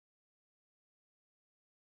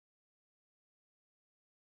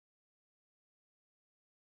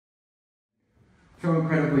So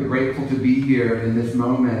incredibly grateful to be here in this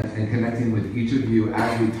moment and connecting with each of you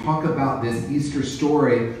as we talk about this Easter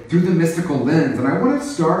story through the mystical lens. And I want to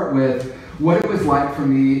start with what it was like for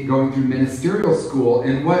me going through ministerial school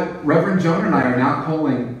and what Reverend Joan and I are now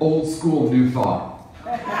calling old school new thought,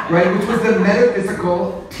 right? Which was the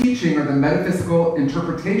metaphysical teaching or the metaphysical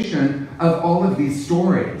interpretation of all of these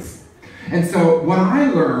stories. And so what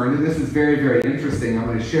I learned, and this is very, very interesting, I'm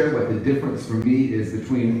going to share what the difference for me is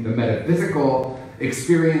between the metaphysical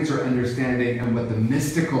experience or understanding and what the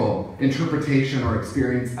mystical interpretation or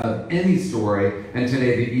experience of any story, and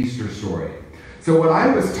today the Easter story. So what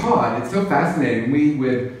I was taught, it's so fascinating, we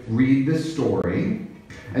would read the story,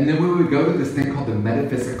 and then we would go to this thing called the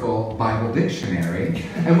Metaphysical Bible Dictionary,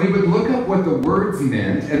 and we would look up what the words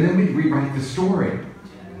meant, and then we'd rewrite the story.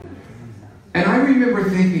 And I remember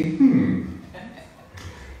thinking,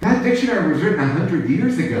 that dictionary was written 100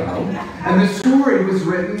 years ago, and the story was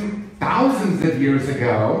written thousands of years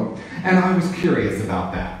ago, and I was curious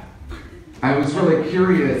about that. I was really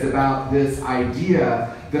curious about this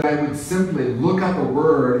idea that I would simply look up a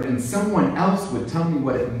word and someone else would tell me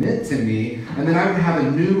what it meant to me, and then I would have a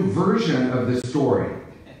new version of the story.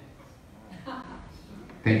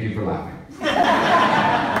 Thank you for laughing.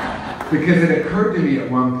 Because it occurred to me at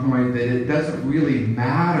one point that it doesn't really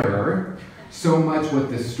matter so much what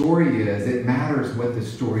the story is, it matters what the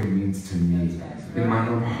story means to me, in my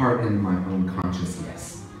own heart and in my own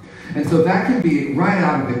consciousness. And so that can be, right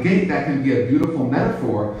out of the gate, that can be a beautiful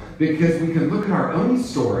metaphor, because we can look at our own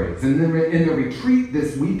stories. And then in the retreat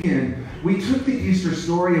this weekend, we took the Easter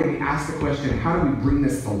story and we asked the question, how do we bring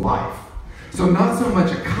this to life? So not so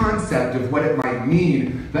much a concept of what it might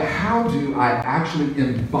mean, but how do I actually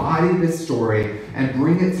embody this story and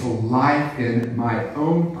bring it to life in my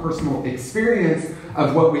own personal experience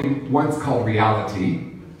of what we once called reality.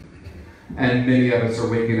 And many of us are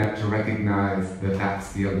waking up to recognize that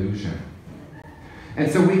that's the illusion.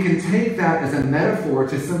 And so we can take that as a metaphor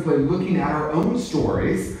to simply looking at our own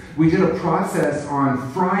stories. We did a process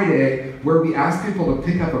on Friday where we asked people to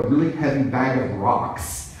pick up a really heavy bag of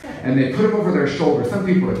rocks. And they put them over their shoulders. Some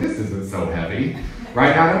people are like, this isn't so heavy.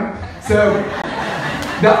 Right, Adam? So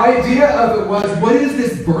the idea of it was, what is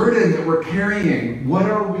this burden that we're carrying? What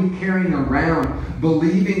are we carrying around,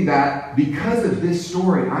 believing that because of this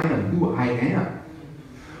story, I am who I am?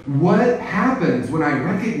 What happens when I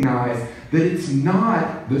recognize that it's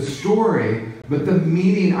not the story, but the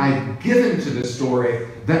meaning I've given to the story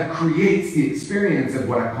that creates the experience of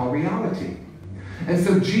what I call reality? And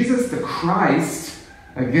so Jesus the Christ,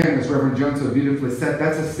 again, as Reverend Jones so beautifully said,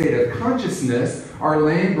 that's a state of consciousness.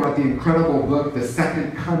 Arlene brought the incredible book, The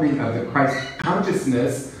Second Coming of the Christ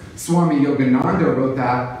Consciousness. Swami Yogananda wrote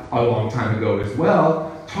that a long time ago as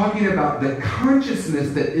well, talking about the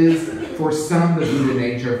consciousness that is for some the Buddha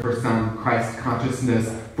nature, for some Christ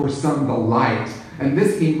consciousness, for some the light. And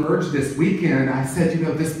this emerged this weekend. I said, you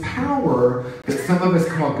know, this power that some of us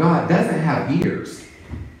call God doesn't have ears.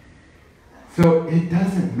 So it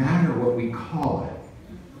doesn't matter what we call it.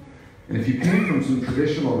 And if you came from some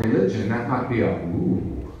traditional religion, that might be a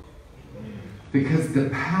ooh. Because the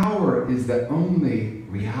power is the only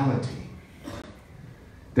reality.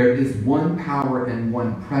 There is one power and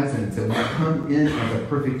one presence, and we come in as a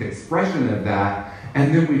perfect expression of that,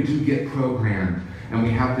 and then we do get programmed, and we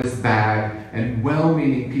have this bag, and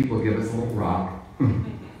well-meaning people give us a little rock,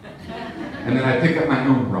 and then I pick up my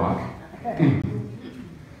own rock,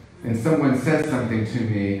 and someone says something to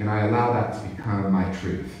me, and I allow that to become my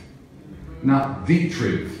truth. Not the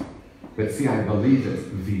truth, but see, I believe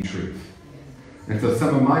it's the truth. And so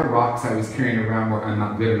some of my rocks I was carrying around were, I'm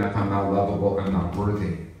not good enough, I'm not lovable, I'm not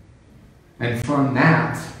worthy. And from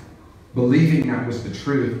that, believing that was the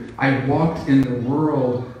truth, I walked in the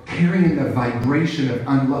world carrying the vibration of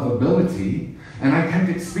unlovability, and I kept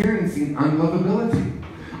experiencing unlovability.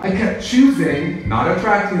 I kept choosing, not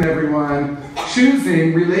attracting everyone,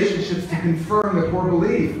 choosing relationships to confirm the core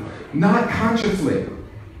belief, not consciously.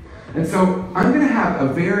 And so I'm going to have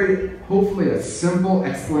a very, hopefully a simple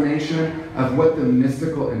explanation of what the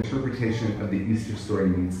mystical interpretation of the Easter story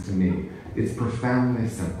means to me. It's profoundly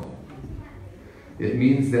simple. It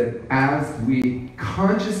means that as we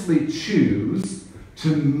consciously choose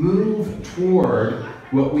to move toward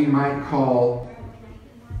what we might call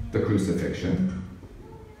the crucifixion,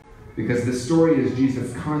 because the story is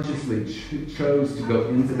Jesus consciously chose to go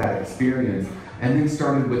into that experience and then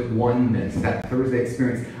started with oneness, that Thursday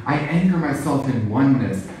experience. I anchor myself in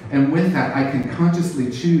oneness, and with that I can consciously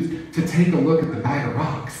choose to take a look at the bag of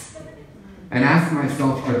rocks and ask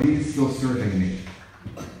myself, are these still serving me?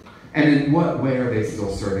 And in what way are they still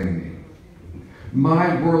serving me? My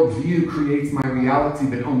worldview creates my reality,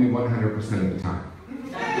 but only 100% of the time.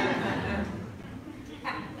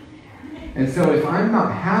 And so if I'm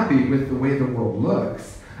not happy with the way the world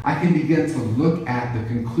looks, I can begin to look at the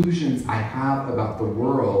conclusions I have about the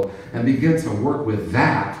world and begin to work with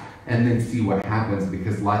that and then see what happens,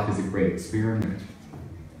 because life is a great experiment.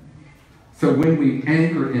 So when we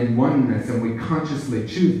anchor in oneness and we consciously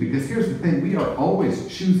choose, because here's the thing, we are always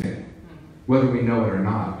choosing, whether we know it or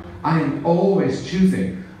not. I am always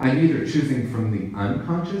choosing. I'm either choosing from the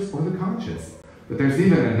unconscious or the conscious. But there's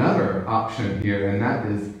even another option here, and that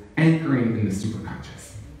is anchoring in the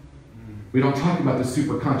superconscious. We don't talk about the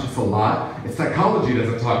superconscious a lot. And psychology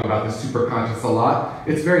doesn't talk about the superconscious a lot.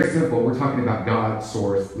 It's very simple. We're talking about God,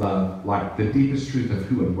 source, love, light, the deepest truth of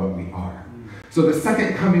who and what we are. So the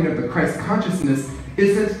second coming of the Christ consciousness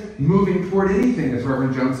isn't moving toward anything, as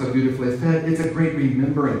Reverend Jones so beautifully said. It's a great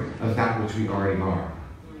remembering of that which we already are.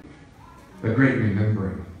 A great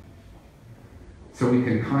remembering. So we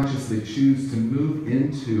can consciously choose to move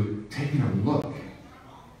into taking a look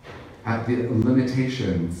at the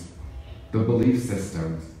limitations, the belief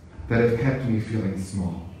systems that have kept me feeling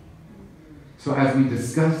small. So as we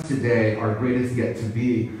discuss today our greatest yet to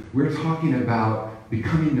be, we're talking about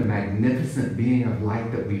becoming the magnificent being of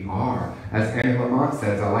light that we are. As Anne Lamont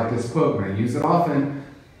says, I like this quote, and I use it often,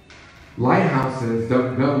 lighthouses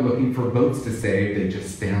don't go looking for boats to save, they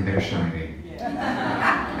just stand there shining.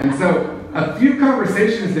 Yeah. And so a few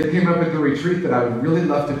conversations that came up at the retreat that I would really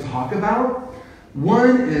love to talk about.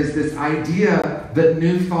 One is this idea that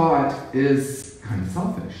new thought is kind of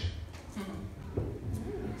selfish.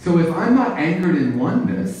 So if I'm not anchored in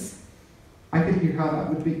oneness, I can hear how that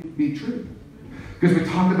would be true. Because we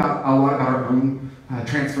talked about a lot about our own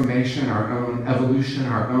transformation, our own evolution,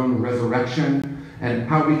 our own resurrection, and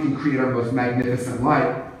how we can create our most magnificent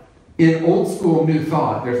light. In old school new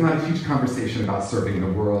thought, there's not a huge conversation about serving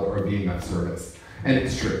the world or being of service. And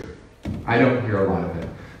it's true. I don't hear a lot of it.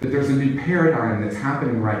 But there's a new paradigm that's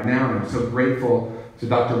happening right now, and I'm so grateful to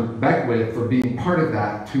Dr. Beckwith for being part of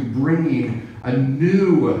that, to bringing a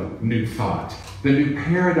new thought, the new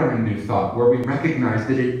paradigm new thought, where we recognize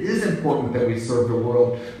that it is important that we serve the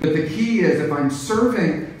world. But the key is, if I'm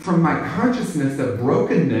serving from my consciousness of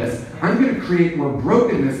brokenness, I'm going to create more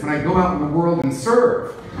brokenness when I go out in the world and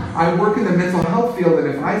serve. I work in the mental health field, and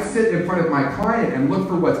if I sit in front of my client and look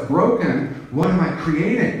for what's broken, what am I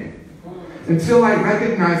creating? Until I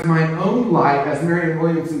recognize my own light, as Marianne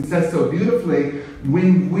Williamson says so beautifully,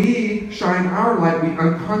 when we shine our light, we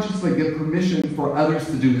unconsciously give permission for others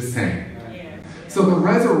to do the same. So the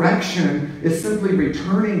resurrection is simply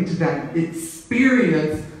returning to that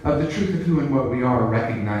experience of the truth of who and what we are,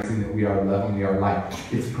 recognizing that we are love and we are light.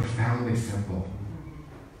 It's profoundly simple.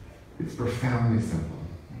 It's profoundly simple.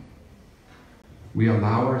 We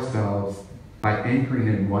allow ourselves, by anchoring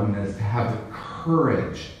in oneness, to have the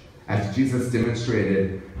courage, as Jesus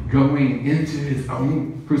demonstrated, going into his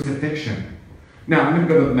own crucifixion. Now, I'm going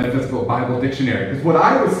to go to the Metaphysical Bible Dictionary, because what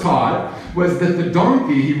I was taught was that the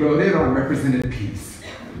donkey he rode in on represented peace.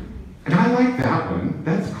 And I like that one.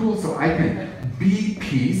 That's cool, so I can be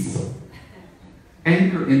peace,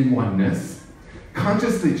 anchor in oneness,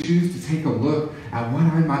 consciously choose to take a look at what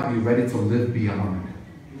I might be ready to live beyond.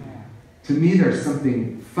 To me, there's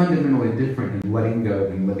something fundamentally different in letting go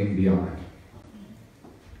and living beyond.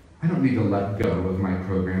 I don't need to let go of my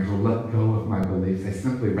programs or let go of my beliefs. I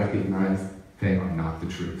simply recognize they are not the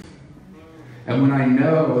truth. And when I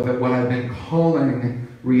know that what I've been calling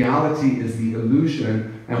reality is the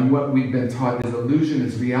illusion, and what we've been taught is illusion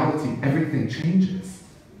is reality, everything changes.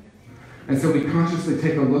 And so we consciously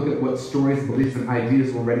take a look at what stories, beliefs, and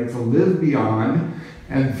ideas we're ready to live beyond,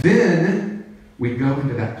 and then we go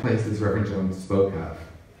into that place, as Reverend Jones spoke of,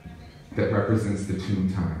 that represents the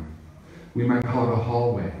tomb time. We might call it a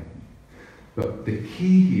hallway. But the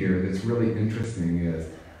key here that's really interesting is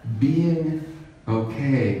being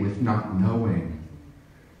okay with not knowing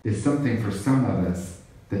is something for some of us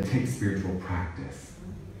that takes spiritual practice.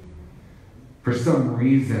 For some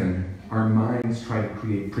reason, our minds try to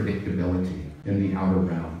create predictability in the outer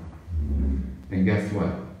realm. And guess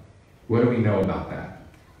what? What do we know about that?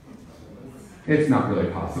 It's not really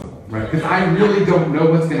possible, right? Because I really don't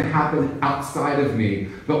know what's going to happen outside of me.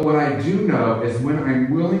 But what I do know is when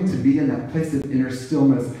I'm willing to be in that place of inner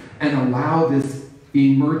stillness and allow this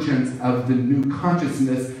emergence of the new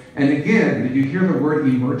consciousness. And again, did you hear the word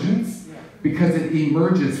emergence? Because it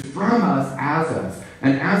emerges from us as us.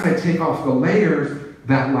 And as I take off the layers,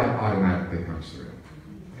 that light automatically comes through.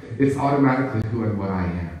 It's automatically who and what I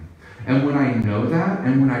am. And when I know that,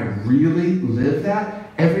 and when I really live that,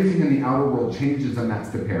 everything in the outer world changes, and that's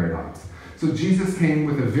the paradox. So Jesus came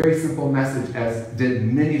with a very simple message, as did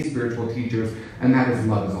many spiritual teachers, and that is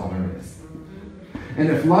love is all there is. And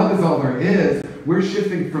if love is all there is, we're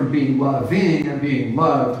shifting from being loving and being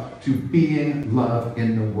loved to being love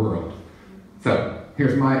in the world. So,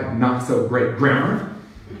 here's my not so great grammar.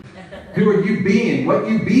 Who are you being? What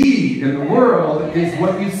you be in the world is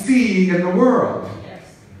what you see in the world.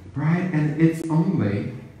 Right? And it's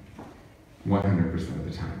only 100% of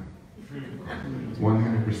the time.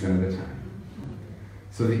 100% of the time.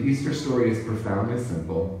 So the Easter story is profoundly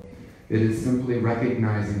simple. It is simply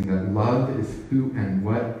recognizing that love is who and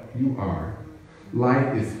what you are.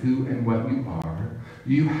 Light is who and what you are.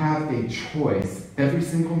 You have a choice every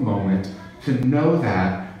single moment to know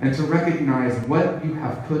that and to recognize what you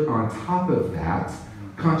have put on top of that,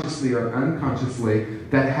 consciously or unconsciously,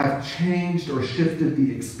 that have changed or shifted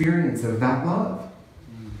the experience of that love.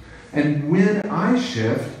 And when I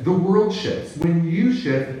shift, the world shifts. When you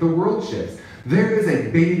shift, the world shifts. There is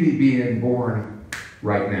a baby being born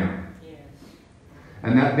right now.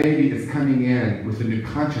 And that baby is coming in with a new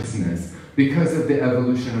consciousness because of the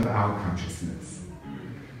evolution of our consciousness.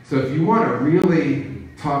 So if you want to really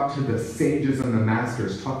talk to the sages and the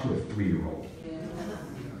masters, talk to a 3-year-old.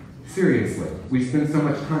 Seriously, we spend so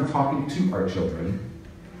much time talking to our children.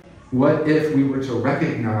 What if we were to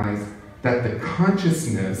recognize that the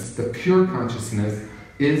consciousness, the pure consciousness,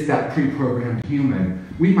 is that pre-programmed human?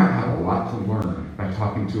 We might have a lot to learn by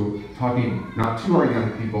talking not to our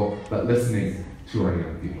young people, but listening to our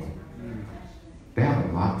young people. They have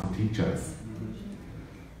a lot to teach us.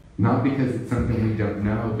 Not because it's something we don't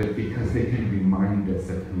know, but because they can remind us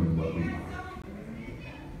of who and what we are.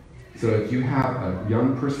 So if you have a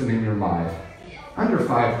young person in your life, under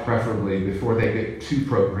 5 preferably, before they get too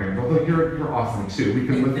programmed, although you're awesome too, we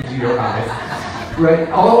can look into your eyes, right?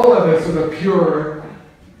 All of us are the pure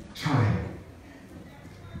child.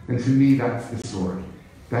 And to me, that's the story.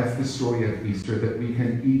 That's the story of Easter, that we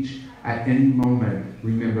can each, at any moment,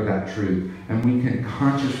 remember that truth. And we can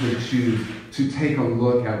consciously choose to take a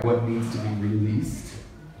look at what needs to be released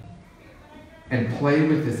and play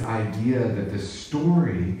with this idea that the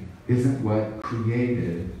story isn't what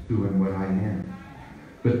created who and what I am,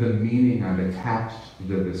 but the meaning I've attached to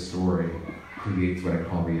the story creates what I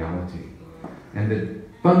call reality. And the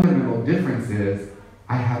fundamental difference is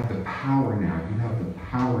I have the power now, you have the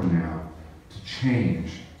power now to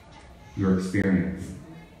change your experience.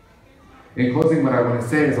 In closing, what I want to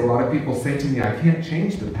say is a lot of people say to me, I can't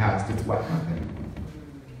change the past, it's what happened.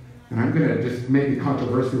 And I'm going to just maybe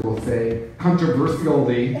controversially say, that's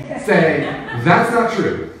not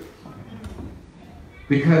true.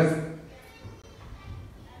 Because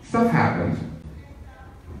stuff happened.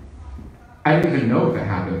 I don't even know if it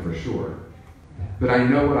happened for sure. But I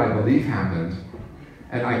know what I believe happened,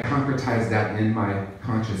 and I concretize that in my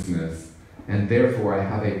consciousness, and therefore I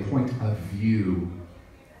have a point of view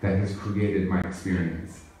that has created my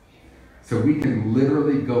experience. So we can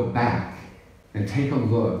literally go back and take a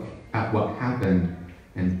look at what happened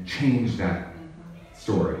and change that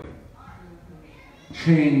story.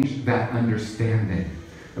 Change that understanding.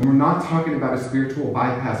 And we're not talking about a spiritual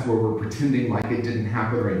bypass where we're pretending like it didn't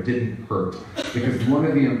happen or it didn't hurt. Because one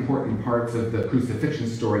of the important parts of the crucifixion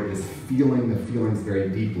story is feeling the feelings very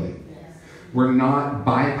deeply. We're not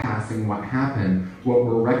bypassing what happened. What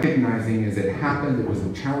we're recognizing is it happened, it was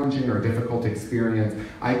a challenging or difficult experience.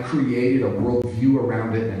 I created a worldview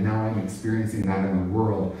around it, and now I'm experiencing that in the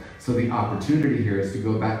world. So the opportunity here is to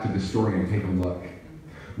go back to the story and take a look.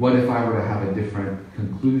 What if I were to have a different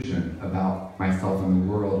conclusion about myself and the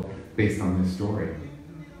world based on this story?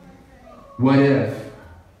 What if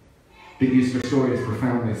the Easter story is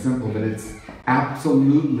profoundly simple, but it's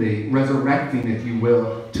absolutely resurrecting, if you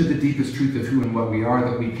will, to the deepest truth of who and what we are,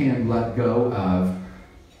 that we can let go of,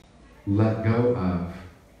 live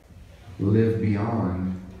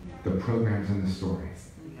beyond the programs and the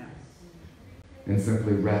stories, and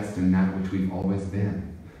simply rest in that which we've always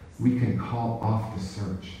been. We can call off the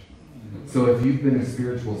search. So if you've been a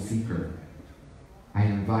spiritual seeker, I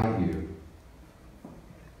invite you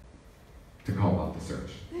to call off the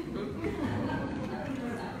search.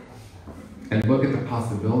 And look at the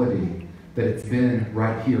possibility that it's been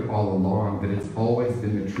right here all along, that it's always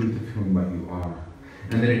been the truth of who and what you are.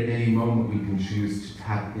 And that at any moment we can choose to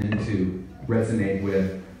tap into, resonate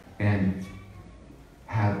with, and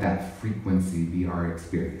have that frequency be our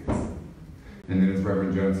experience. And then as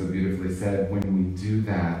Reverend Jones so beautifully said, when we do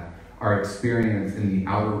that, our experience in the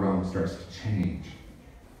outer realm starts to change.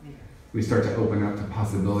 We start to open up to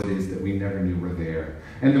possibilities that we never knew were there.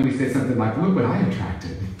 And then we say something like, look what I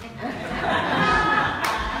attracted.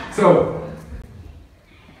 So,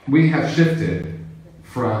 we have shifted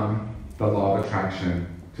from the law of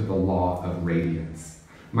attraction to the law of radiance.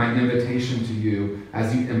 My invitation to you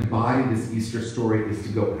as you embody this Easter story is to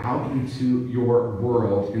go out into your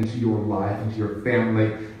world, into your life, into your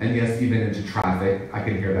family, and yes, even into traffic. I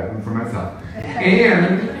can hear that one for myself.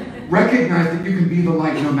 And recognize that you can be the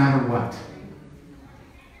light no matter what.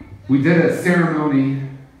 We did a ceremony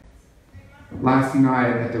last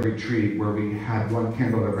night at the retreat where we had one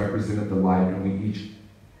candle that represented the light, and we each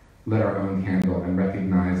lit our own candle and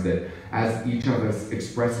recognized that as each of us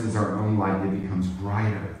expresses our own light, it becomes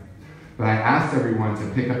brighter. But I asked everyone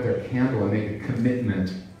to pick up their candle and make a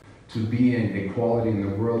commitment to being a quality in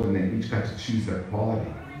the world, and they each got to choose their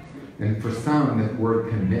quality. And for some, that word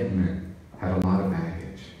commitment had a lot of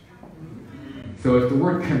baggage. So if the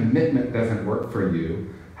word commitment doesn't work for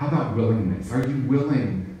you, how about willingness? Are you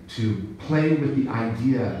willing to play with the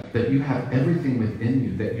idea that you have everything within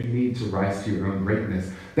you that you need to rise to your own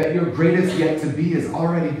greatness, that your greatest yet to be is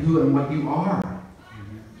already who and what you are,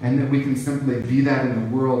 and that we can simply be that in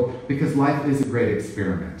the world because life is a great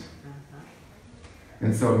experiment.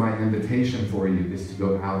 And so my invitation for you is to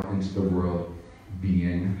go out into the world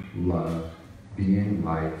being love, being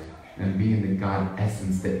light, and being the God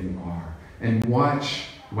essence that you are. And watch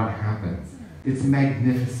what happens. It's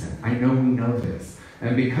magnificent. I know we know this.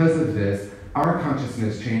 And because of this, our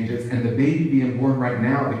consciousness changes, and the baby being born right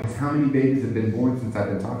now, because how many babies have been born since I've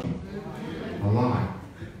been talking? A lot.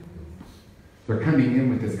 They're coming in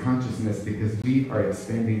with this consciousness because we are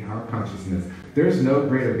expanding our consciousness. There's no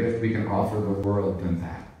greater gift we can offer the world than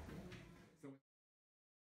that.